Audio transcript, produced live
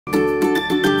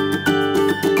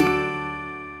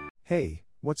Hey,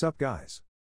 what's up guys?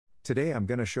 Today I'm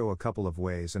gonna show a couple of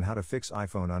ways and how to fix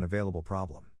iPhone unavailable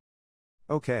problem.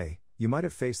 Okay, you might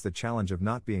have faced the challenge of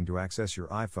not being to access your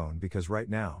iPhone because right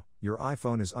now, your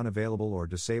iPhone is unavailable or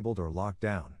disabled or locked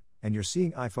down, and you're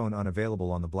seeing iPhone unavailable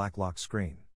on the black lock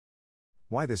screen.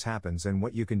 Why this happens and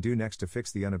what you can do next to fix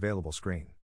the unavailable screen.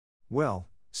 Well,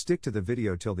 stick to the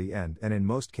video till the end, and in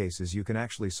most cases you can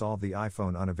actually solve the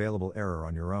iPhone unavailable error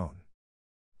on your own.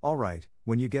 Alright,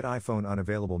 when you get iPhone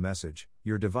unavailable message,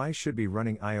 your device should be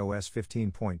running iOS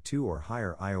 15.2 or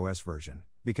higher iOS version,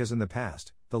 because in the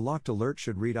past, the locked alert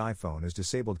should read iPhone is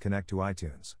disabled, connect to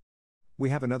iTunes. We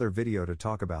have another video to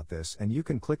talk about this, and you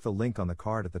can click the link on the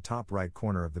card at the top right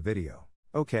corner of the video.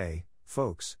 Okay,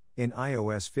 folks, in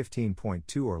iOS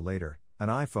 15.2 or later, an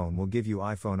iPhone will give you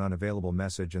iPhone unavailable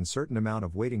message and certain amount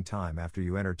of waiting time after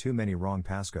you enter too many wrong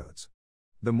passcodes.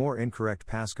 The more incorrect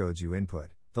passcodes you input,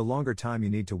 the longer time you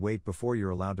need to wait before you're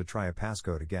allowed to try a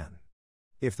passcode again.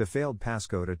 If the failed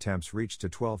passcode attempts reach to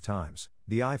 12 times,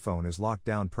 the iPhone is locked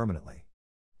down permanently.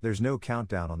 There's no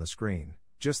countdown on the screen,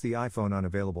 just the iPhone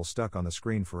unavailable stuck on the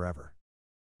screen forever.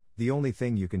 The only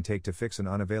thing you can take to fix an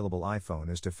unavailable iPhone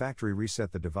is to factory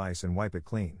reset the device and wipe it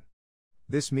clean.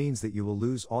 This means that you will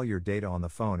lose all your data on the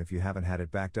phone if you haven't had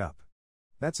it backed up.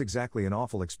 That's exactly an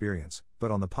awful experience, but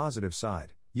on the positive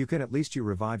side, you can at least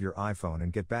revive your iPhone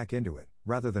and get back into it,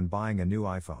 rather than buying a new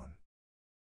iPhone.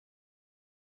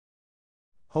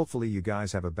 Hopefully you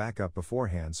guys have a backup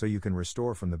beforehand so you can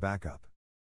restore from the backup.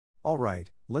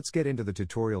 Alright, let's get into the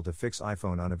tutorial to fix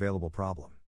iPhone unavailable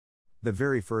problem. The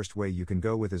very first way you can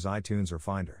go with is iTunes or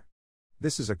Finder.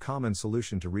 This is a common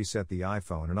solution to reset the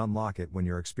iPhone and unlock it when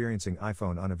you're experiencing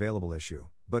iPhone unavailable issue,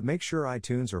 but make sure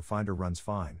iTunes or Finder runs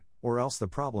fine, or else the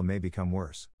problem may become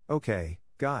worse. Okay,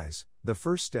 guys, the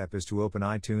first step is to open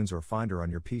iTunes or Finder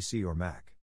on your PC or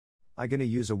Mac. I'm gonna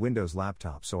use a Windows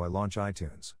laptop, so I launch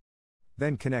iTunes.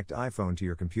 Then connect iPhone to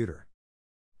your computer.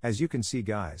 As you can see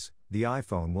guys, the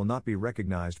iPhone will not be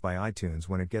recognized by iTunes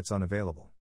when it gets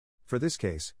unavailable. For this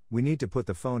case, we need to put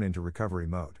the phone into recovery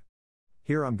mode.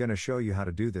 Here I'm gonna show you how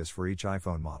to do this for each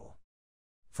iPhone model.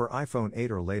 For iPhone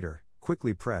 8 or later,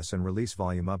 quickly press and release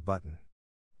volume up button.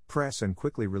 Press and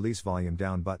quickly release volume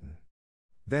down button.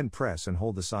 Then press and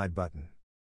hold the side button.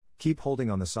 Keep holding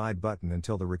on the side button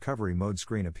until the recovery mode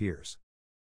screen appears.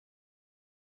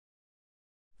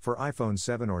 For iPhone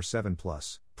 7 or 7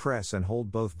 Plus, press and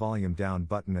hold both volume down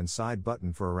button and side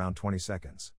button for around 20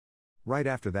 seconds. Right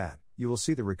after that, you will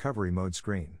see the recovery mode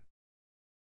screen.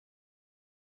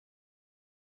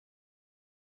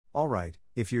 Alright,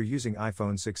 if you're using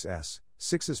iPhone 6s,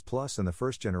 6s Plus and the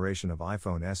first generation of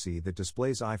iPhone SE that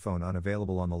displays iPhone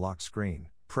unavailable on the lock screen,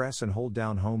 press and hold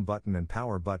down home button and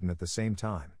power button at the same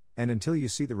time, and until you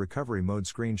see the recovery mode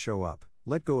screen show up,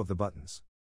 let go of the buttons.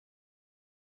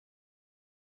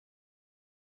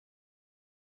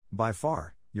 By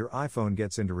far, your iPhone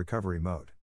gets into recovery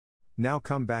mode. Now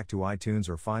come back to iTunes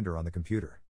or Finder on the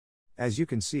computer. As you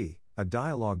can see, a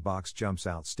dialog box jumps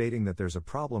out stating that there's a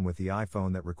problem with the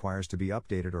iPhone that requires to be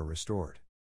updated or restored.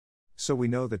 So we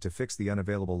know that to fix the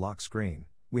unavailable lock screen,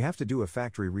 we have to do a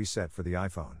factory reset for the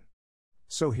iPhone.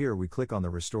 So here we click on the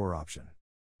restore option.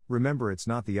 Remember, it's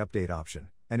not the update option,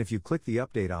 and if you click the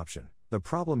update option, the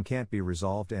problem can't be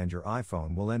resolved and your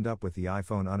iPhone will end up with the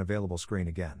iPhone unavailable screen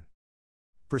again.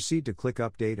 Proceed to click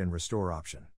update and restore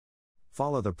option.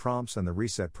 Follow the prompts and the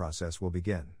reset process will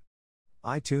begin.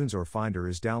 iTunes or Finder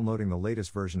is downloading the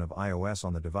latest version of iOS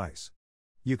on the device.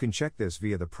 You can check this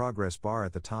via the progress bar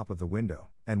at the top of the window,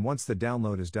 and once the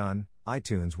download is done,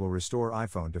 iTunes will restore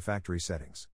iPhone to factory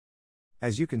settings.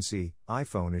 As you can see,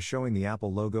 iPhone is showing the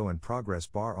Apple logo and progress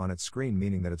bar on its screen,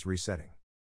 meaning that it's resetting.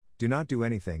 Do not do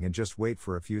anything and just wait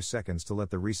for a few seconds to let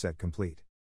the reset complete.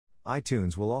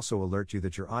 iTunes will also alert you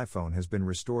that your iPhone has been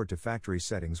restored to factory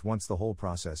settings once the whole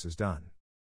process is done.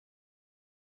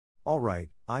 Alright,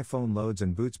 iPhone loads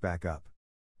and boots back up.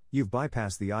 You've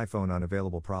bypassed the iPhone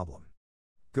unavailable problem.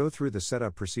 Go through the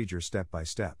setup procedure step by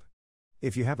step.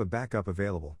 If you have a backup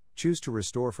available, choose to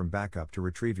restore from backup to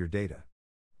retrieve your data.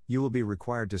 You will be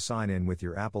required to sign in with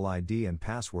your Apple ID and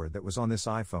password that was on this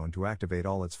iPhone to activate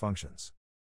all its functions.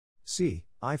 See,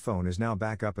 iPhone is now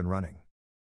back up and running.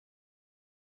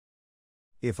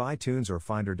 If iTunes or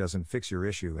Finder doesn't fix your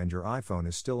issue and your iPhone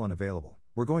is still unavailable,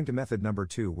 we're going to method number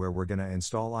 2, where we're gonna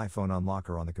install iPhone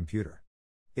Unlocker on the computer.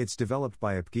 It's developed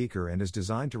by Appgeeker and is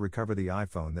designed to recover the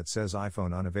iPhone that says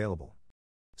iPhone unavailable.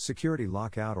 Security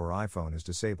lockout or iPhone is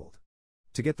disabled.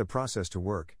 To get the process to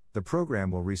work, the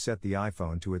program will reset the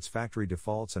iPhone to its factory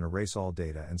defaults and erase all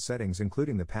data and settings,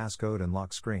 including the passcode and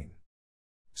lock screen.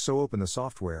 So open the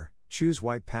software, choose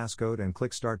Wipe Passcode and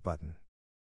click Start button.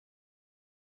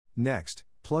 Next,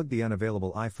 plug the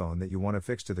unavailable iPhone that you want to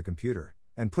fix to the computer,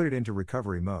 and put it into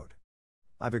recovery mode.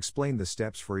 I've explained the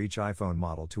steps for each iPhone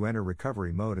model to enter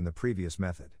recovery mode in the previous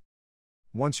method.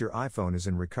 Once your iPhone is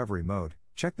in recovery mode,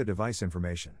 check the device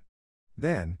information.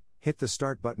 Then, hit the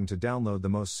Start button to download the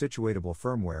most situatable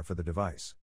firmware for the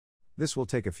device. This will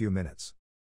take a few minutes.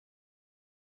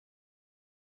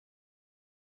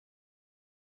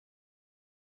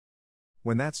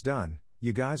 When that's done,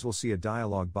 you guys will see a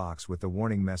dialog box with the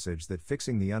warning message that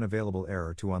fixing the unavailable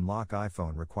error to unlock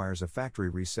iPhone requires a factory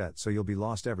reset, so you'll be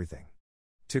lost everything.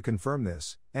 To confirm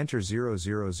this, enter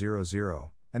 0000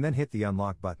 and then hit the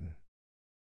unlock button.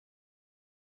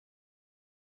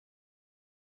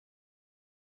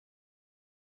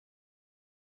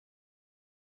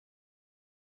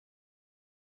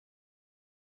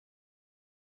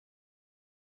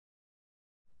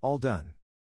 All done.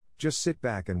 Just sit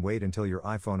back and wait until your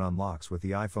iPhone unlocks with the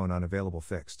iPhone unavailable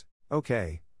fixed.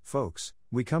 Okay, folks,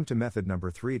 we come to method number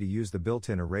 3 to use the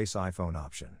built-in Erase iPhone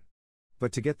option.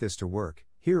 But to get this to work,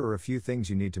 here are a few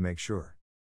things you need to make sure.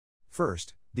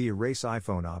 First, the Erase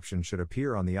iPhone option should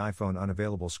appear on the iPhone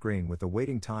unavailable screen with a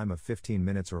waiting time of 15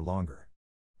 minutes or longer.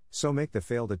 So make the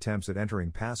failed attempts at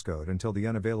entering passcode until the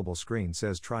unavailable screen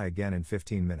says try again in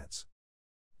 15 minutes.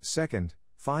 Second,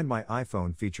 Find My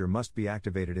iPhone feature must be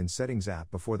activated in Settings app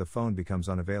before the phone becomes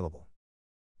unavailable.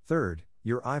 Third,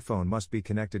 your iPhone must be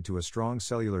connected to a strong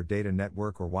cellular data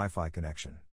network or Wi-Fi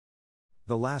connection.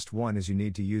 The last one is you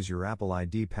need to use your Apple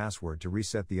ID password to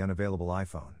reset the unavailable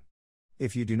iPhone.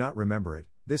 If you do not remember it,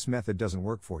 this method doesn't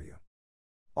work for you.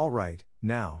 Alright,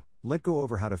 now, let's go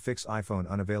over how to fix iPhone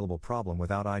unavailable problem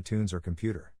without iTunes or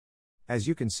computer. As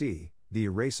you can see, the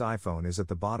Erase iPhone is at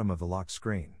the bottom of the locked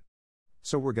screen.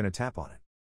 So we're going to tap on it.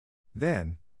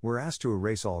 Then, we're asked to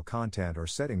erase all content or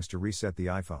settings to reset the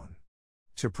iPhone.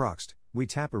 To proxt, we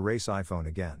tap Erase iPhone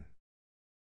again.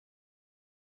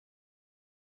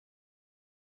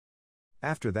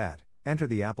 After that, enter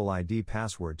the Apple ID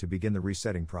password to begin the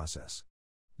resetting process.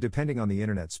 Depending on the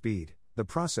internet speed, the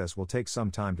process will take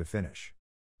some time to finish.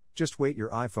 Just wait your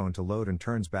iPhone to load and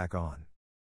turns back on.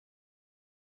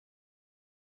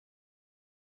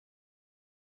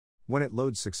 When it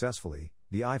loads successfully,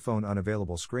 the iPhone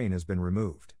unavailable screen has been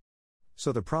removed.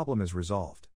 So the problem is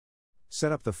resolved.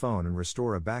 Set up the phone and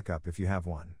restore a backup if you have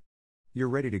one. You're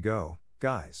ready to go,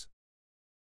 guys.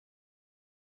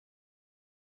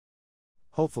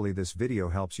 Hopefully this video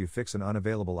helps you fix an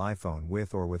unavailable iPhone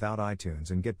with or without iTunes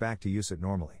and get back to use it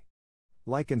normally.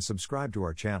 Like and subscribe to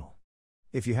our channel.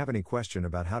 If you have any question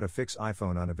about how to fix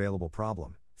iPhone unavailable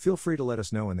problem, feel free to let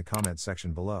us know in the comments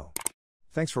section below.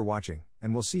 Thanks for watching,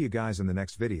 and we'll see you guys in the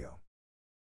next video.